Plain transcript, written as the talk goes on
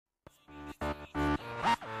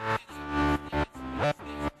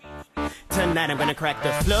Tonight I'm gonna crack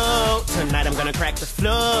the flow. Tonight I'm gonna crack the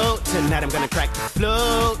flow. Tonight I'm gonna crack the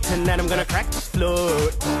flow. Tonight I'm gonna crack the flow.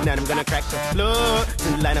 Tonight I'm gonna crack the flow.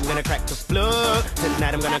 Tonight I'm gonna crack the flow.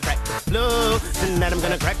 Tonight I'm gonna crack the flow. Tonight I'm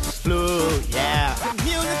gonna crack the flow. Yeah. The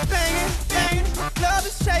music banging, banging, love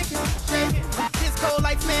is shaking, shaking. Disco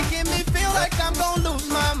lights making me feel like I'm gonna lose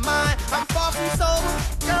my mind. I'm far from sober,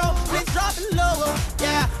 girl, please drop it lower.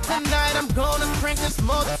 Yeah, tonight I'm gonna crank this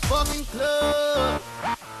motherfucking club.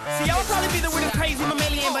 See, I would probably be the weirdest crazy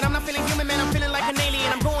mammalian, but I'm not feeling human, man, I'm feeling like an alien.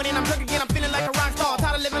 I'm going in, I'm drunk again, I'm feeling like a rock star.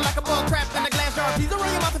 Tired of living like a bug trapped in a glass jar. Please don't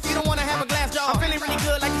run your mouth if you don't wanna have a glass jar. I'm feeling really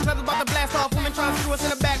good, like these clubs about to blast off. Women trying to screw us in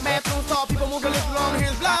the back, bathroom stall. People moving lips along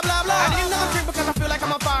here, blah, blah, blah. I didn't know I drink because I feel like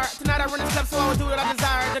I'm on fire. Tonight I run this club, so I will do what I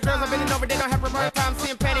desire. The girls are bending over, they don't have a hard time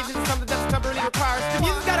seeing panties. This is something that the club really requires. The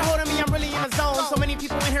music's got a hold of me, I'm really in the zone. So many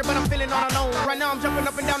people in here, but I'm feeling all alone. Right now I'm jumping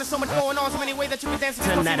up and down, there's so much going on. So many ways that you can dance.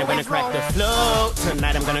 Tonight I'm gonna crack the flow.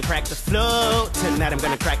 Tonight I'm gonna crack the flow. Tonight I'm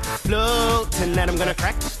gonna crack the flow. Tonight I'm gonna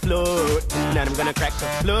crack the flow. Tonight I'm gonna crack the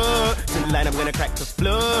flow. Tonight I'm gonna crack the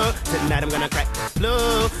flow. Tonight I'm gonna crack the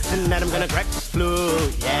flow. Tonight I'm gonna crack the flow.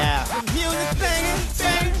 Yeah. The music banging,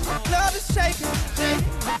 banging, love is shaking, shaking.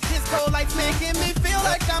 Disco lights making me feel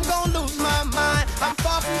like I'm gonna lose my mind. I'm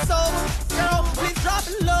far from sober, girl, please drop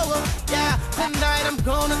it lower. Yeah, tonight I'm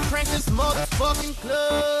gonna crank this motherfucking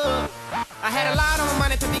club. I had a lot on my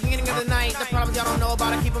mind at the beginning of the night. The problems y'all don't know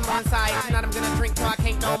about, I keep them on side. Tonight I'm gonna drink till I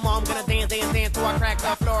can't no more. I'm gonna dance, dance, dance till I crack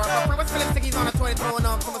the floor. My friend was feeling stickies on the toilet, throwing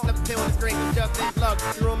up. Someone slept still in this drink, was just in plug.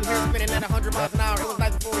 The room in here spinning at 100 miles an hour. It was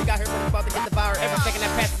nice before we got here, but we're about to get the fire. Every second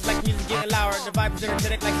that passes like music getting louder. The vibe is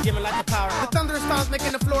energetic like it's giving life the power. The thunderous sounds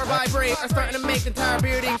making the floor vibrate are starting to make the entire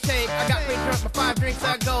building shake. I got pretty drunk, my 5 drinks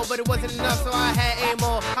ago, but it wasn't enough, so I had 8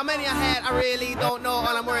 more. How many I had, I really don't know.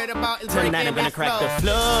 All I'm worried about is breaking Tonight I'm gonna this crack flow. the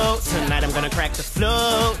flow. Tonight I'm gonna crack the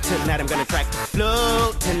flow. Tonight I'm gonna crack the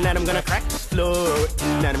flow. Tonight I'm gonna crack the flow.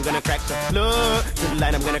 Tonight I'm gonna crack the flow.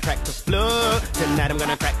 Tonight I'm gonna crack the flow. Tonight I'm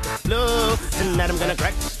gonna crack the flow. Tonight I'm gonna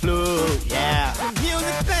crack the flow. Yeah. The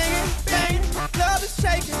music banging, banging, love is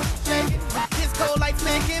shaking, shaking. Disco lights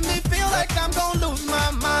making me feel like I'm gonna lose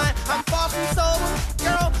my mind. I'm far from sober,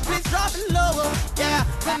 girl, please drop it lower. Yeah,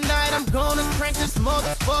 tonight I'm gonna crank this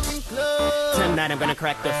motherfucking club. Tonight I'm gonna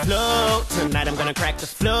crack the flow. Tonight I'm gonna crack the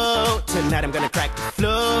flow. Tonight I'm gonna crack the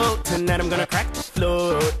flow. Tonight I'm gonna crack the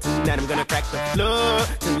flow. Tonight I'm gonna crack the flow.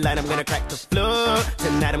 Tonight I'm gonna crack the flow.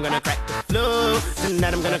 Tonight I'm gonna crack the flow.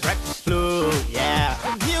 Tonight I'm gonna crack the flow. Yeah.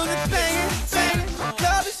 The